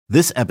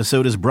This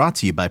episode is brought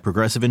to you by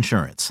Progressive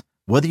Insurance.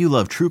 Whether you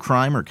love true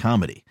crime or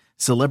comedy,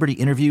 celebrity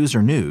interviews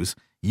or news,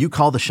 you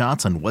call the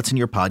shots on what's in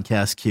your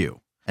podcast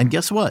queue. And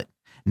guess what?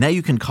 Now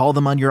you can call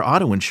them on your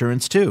auto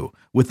insurance too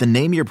with the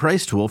Name Your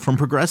Price tool from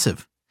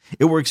Progressive.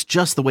 It works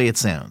just the way it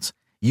sounds.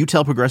 You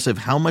tell Progressive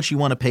how much you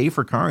want to pay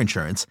for car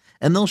insurance,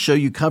 and they'll show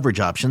you coverage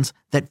options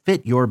that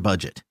fit your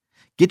budget.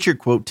 Get your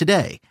quote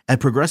today at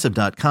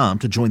Progressive.com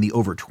to join the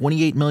over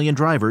 28 million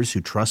drivers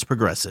who trust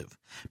Progressive.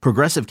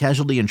 Progressive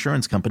Casualty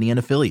Insurance Company and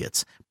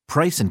Affiliates.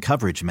 Price and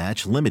coverage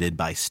match limited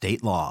by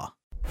state law.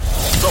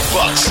 The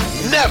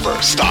Bucks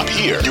never stop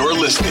here. You're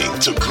listening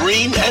to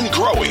Green and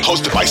Growing,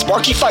 hosted by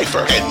Sparky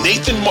Pfeiffer and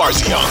Nathan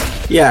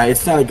Marzion. Yeah,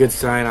 it's not a good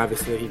sign.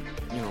 Obviously,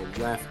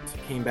 he left,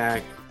 came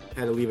back,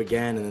 had to leave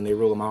again, and then they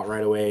rule him out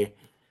right away.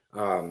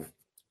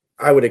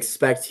 I would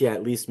expect he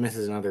at least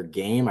misses another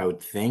game, I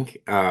would think.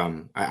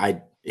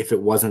 If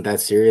it wasn't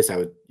that serious, I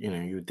would,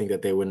 you would think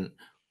that they wouldn't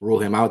rule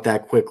him out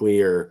that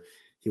quickly, or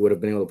he would have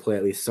been able to play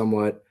at least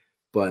somewhat.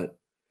 But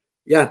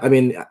yeah, I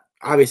mean,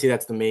 obviously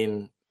that's the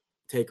main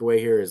takeaway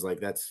here is like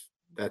that's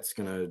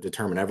going to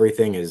determine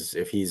everything, is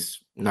if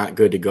he's not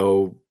good to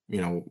go,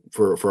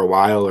 for a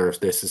while, or if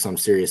this is some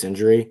serious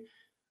injury,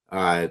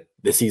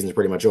 this season's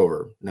pretty much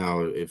over. Now,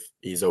 if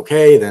he's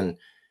okay, then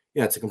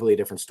yeah, it's a completely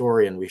different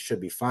story and we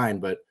should be fine.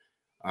 But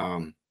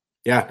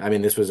yeah, I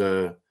mean, this was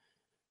a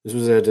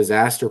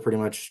disaster pretty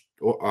much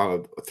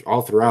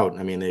all throughout.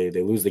 I mean, they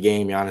lose the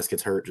game. Giannis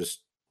gets hurt.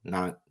 Just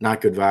not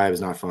good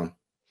vibes, not fun.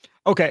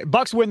 Okay,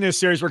 Bucks win this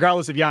series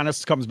regardless if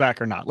Giannis comes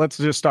back or not. Let's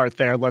just start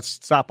there. Let's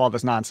stop all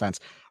this nonsense.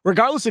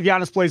 Regardless if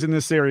Giannis plays in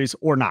this series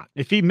or not,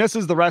 if he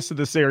misses the rest of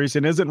the series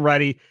and isn't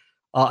ready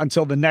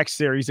until the next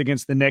series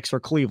against the Knicks or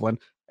Cleveland,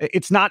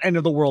 it's not end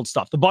of the world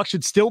stuff. The Bucks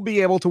should still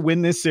be able to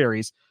win this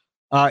series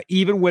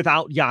even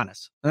without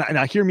Giannis.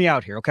 Now, hear me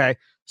out here, okay?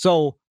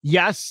 So,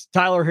 yes,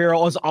 Tyler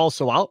Hero is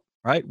also out,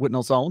 right?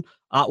 Whitnell's own,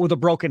 with a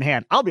broken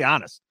hand. I'll be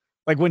honest.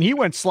 Like, when he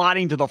went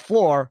sliding to the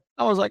floor,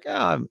 I was like,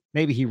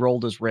 maybe he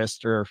rolled his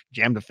wrist or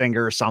jammed a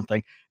finger or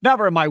something.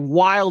 Never in my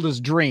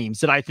wildest dreams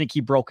did I think he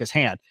broke his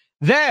hand.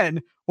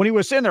 Then, when he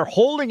was sitting there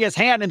holding his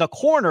hand in the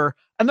corner,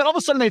 and then all of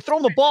a sudden they throw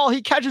him the ball,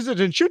 he catches it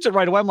and shoots it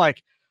right away. I'm like,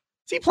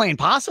 is he playing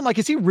possum? Like,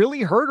 is he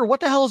really hurt, or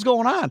what the hell is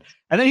going on?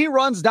 And then he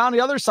runs down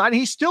the other side, and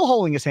he's still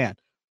holding his hand.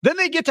 Then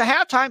they get to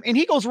halftime, and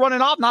he goes running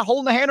off, not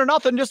holding the hand or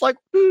nothing, just like,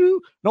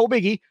 no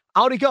biggie.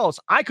 Out he goes.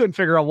 I couldn't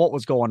figure out what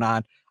was going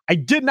on. I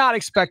did not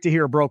expect to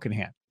hear a broken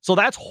hand. So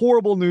that's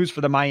horrible news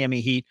for the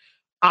Miami Heat,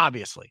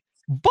 obviously.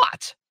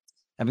 But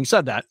having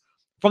said that,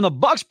 from the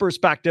Bucks'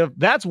 perspective,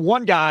 that's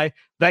one guy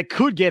that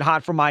could get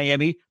hot for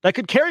Miami, that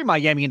could carry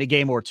Miami in a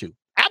game or two.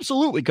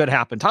 Absolutely could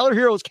happen. Tyler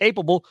Hero is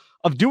capable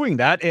of doing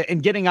that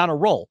and getting on a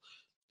roll.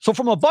 So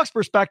from a Bucks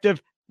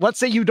perspective, let's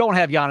say you don't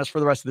have Giannis for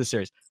the rest of the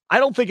series. I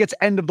don't think it's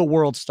end of the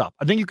world stuff.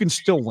 I think you can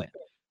still win.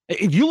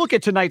 If you look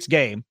at tonight's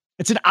game,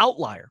 it's an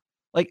outlier.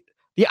 Like,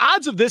 the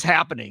odds of this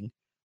happening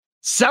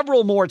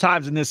several more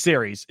times in this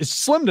series is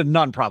slim to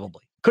none,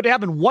 probably. Could it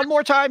happen one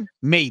more time?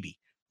 Maybe.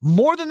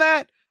 More than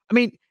that? I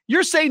mean,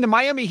 you're saying the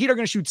Miami Heat are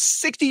going to shoot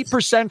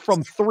 60%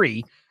 from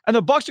three, and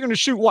the Bucks are going to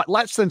shoot, what,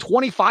 less than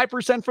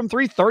 25% from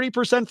three,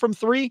 30% from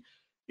three?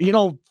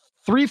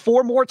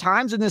 3-4 more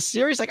times in this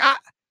series? Like,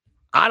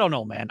 I don't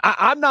know, man.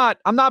 I'm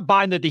not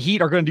buying that the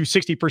Heat are going to do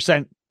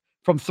 60%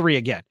 from three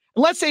again.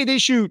 And let's say they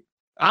shoot,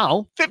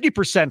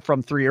 50%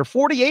 from three or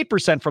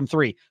 48% from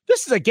three.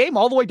 This is a game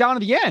all the way down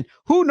to the end.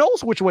 Who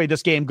knows which way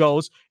this game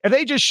goes if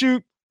they just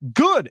shoot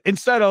good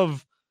instead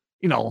of,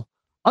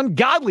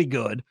 ungodly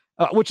good,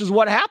 which is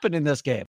what happened in this game.